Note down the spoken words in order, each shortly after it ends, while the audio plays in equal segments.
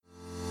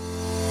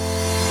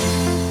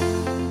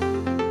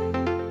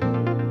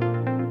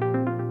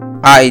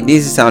Hi,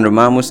 this is Andrew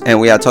Mamus, and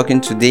we are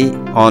talking today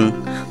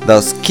on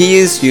the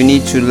skills you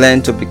need to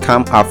learn to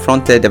become a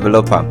front-end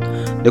developer.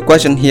 The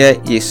question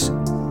here is,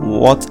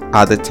 what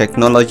are the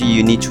technology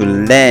you need to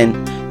learn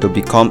to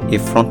become a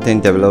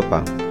front-end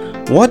developer?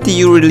 What do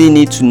you really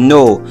need to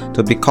know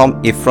to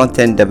become a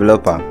front-end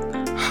developer?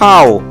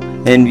 How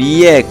and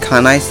where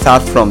can I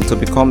start from to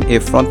become a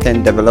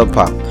front-end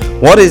developer?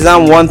 What is that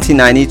one thing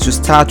I need to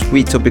start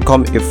with to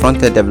become a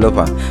front-end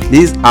developer?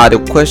 These are the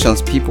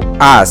questions people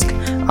ask.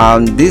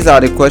 These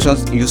are the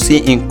questions you see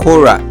in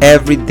Quora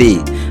every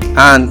day,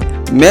 and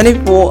many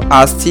people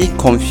are still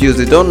confused.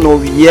 They don't know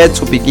where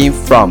to begin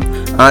from,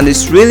 and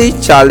it's really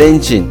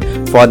challenging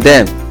for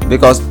them,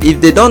 because if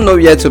they don't know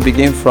where to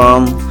begin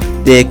from,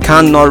 they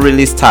cannot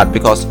really start.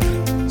 Because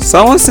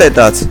someone said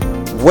that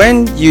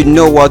when you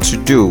know what to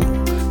do,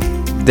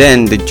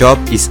 then the job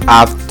is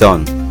half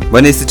done.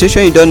 When a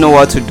situation you don't know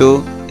what to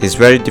do, it's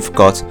very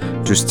difficult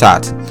to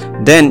start.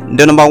 Then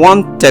the number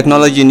one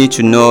technology you need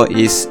to know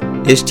is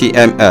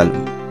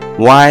HTML.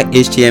 Why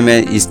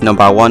HTML is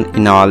number one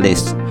in our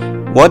list?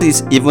 What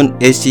is even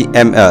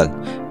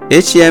HTML?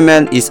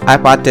 HTML is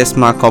hypertext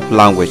markup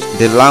language.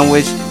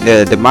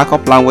 The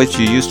markup language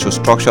you use to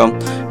structure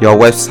your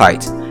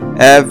website.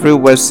 Every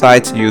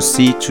website you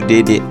see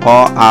today, they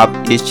all have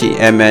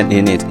HTML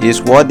in it. It's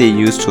what they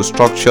use to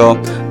structure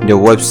the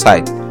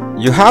website.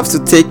 You have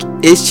to take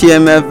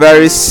HTML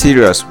very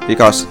serious,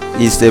 because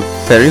it's the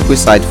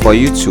prerequisite for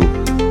you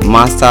to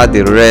master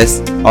the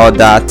rest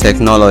other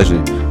technology.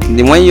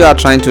 When you are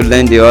trying to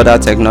learn the other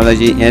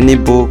technology, any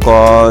book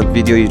or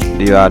video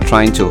you are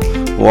trying to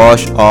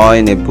watch, or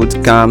in a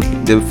boot camp,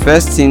 the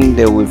first thing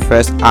they will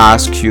first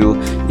ask you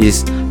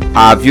is,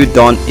 have you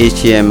done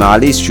HTML?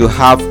 At least you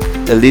have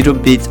a little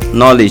bit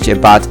knowledge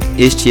about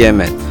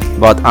HTML.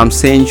 But I'm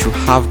saying you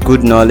have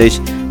good knowledge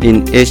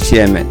in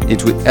HTML.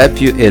 It will help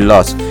you a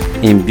lot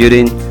in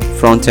building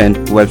front-end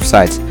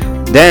websites.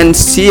 Then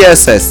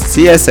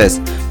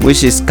CSS,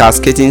 which is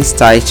cascading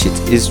style sheet,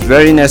 is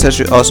very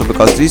necessary also,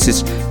 because this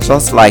is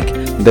just like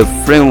the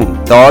frame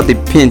or the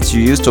paint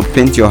you use to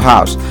paint your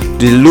house.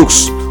 The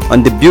looks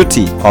and the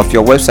beauty of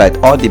your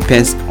website all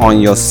depends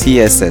on your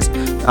CSS,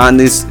 and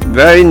it's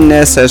very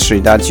necessary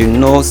that you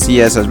know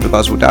CSS,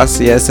 because without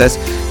CSS,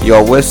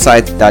 your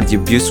website that you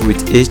built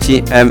with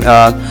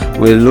HTML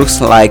will look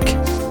like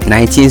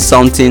 19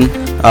 something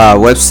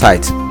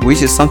website,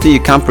 which is something you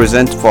can't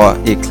present for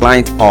a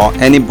client or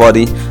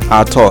anybody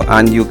at all,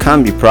 and you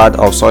can't be proud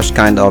of such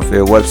kind of a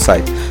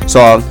website.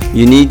 So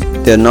you need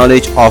the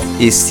knowledge of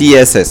a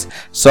CSS.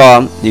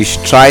 So you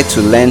should try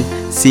to learn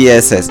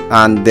CSS,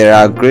 and there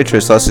are great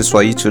resources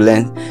for you to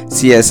learn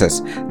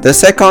CSS. The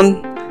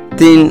second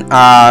thing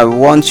I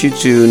want you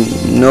to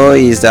know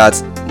is that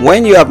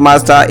when you have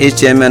mastered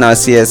HTML and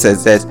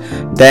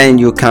CSS, then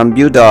you can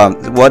build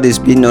what is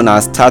being known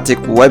as static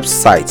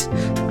website.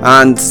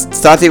 And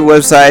static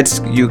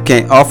websites, you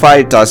can offer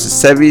it as a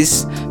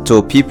service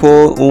to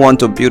people who want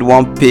to build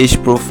one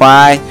page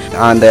profile,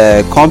 and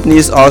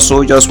companies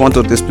also just want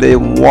to display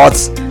what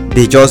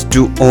they just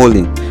do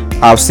only.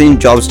 I've seen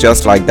jobs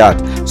just like that.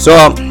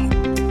 So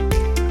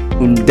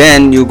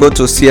then you go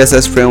to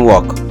CSS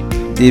framework.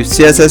 The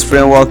CSS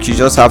framework, you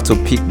just have to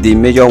pick the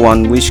major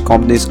one which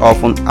companies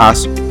often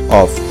ask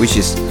of, which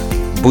is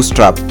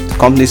Bootstrap.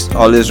 Companies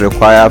always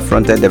require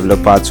front-end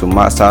developer to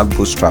master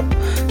Bootstrap.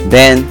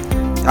 Then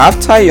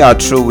after you are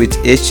through with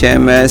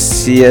HTML,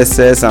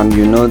 CSS, and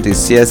you know the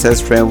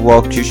CSS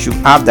framework, you should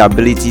have the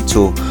ability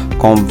to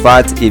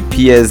convert a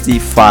PSD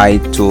file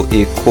to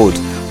a code.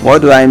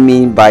 What do I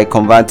mean by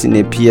converting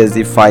a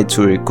PSD file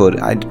to a code?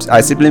 I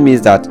simply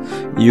means that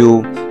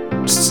you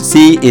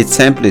see a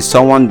template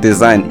someone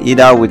designed,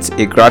 either with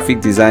a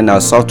graphic designer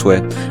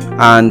software,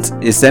 and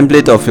a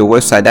template of a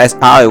website. That's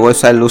how a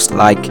website looks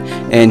like,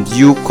 and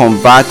you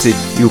convert it,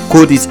 you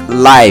code it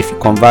live,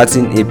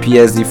 converting a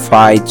PSD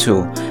file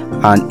to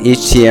an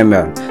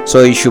HTML.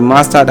 So you should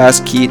master that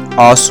skill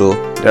also.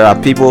 There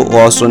are people who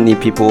also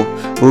need people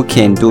who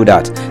can do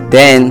that.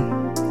 Then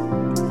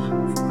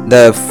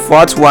the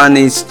fourth one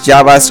is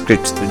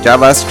JavaScript.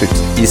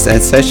 JavaScript is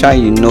essential.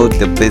 You know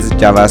the basic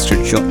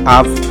JavaScript. You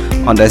have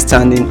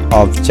understanding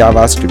of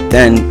JavaScript,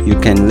 then you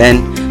can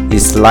learn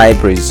its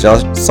libraries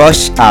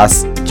such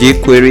as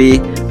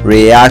jQuery,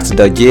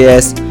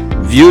 React.js,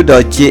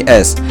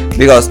 Vue.js,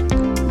 because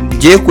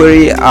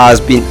jQuery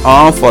has been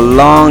on for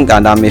long,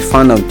 and I'm a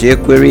fan of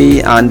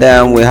jQuery. And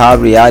then we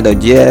have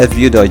React.js,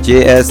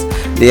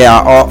 Vue.js. They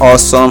are all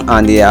awesome,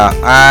 and they are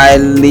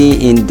highly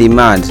in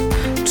demand.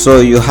 So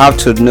you have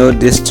to know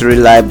these three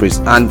libraries,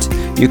 and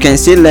you can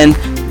still learn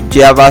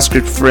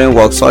JavaScript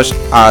frameworks such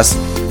as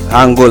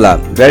Angular.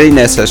 Very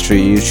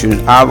necessary. You should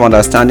have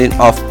understanding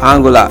of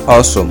Angular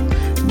also.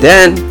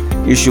 Then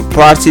you should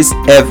practice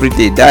every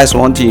day. That is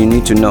one thing you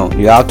need to know.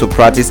 You have to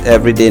practice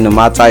every day, no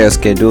matter your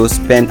schedule.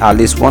 Spend at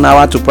least 1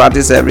 hour to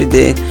practice every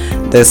day.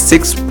 The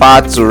sixth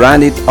part to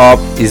round it up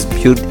is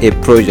build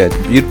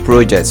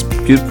projects,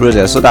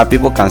 so that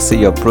people can see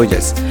your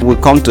projects. We'll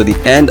come to the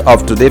end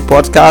of today's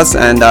podcast,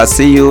 and I'll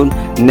see you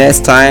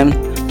next time.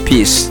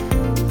 Peace.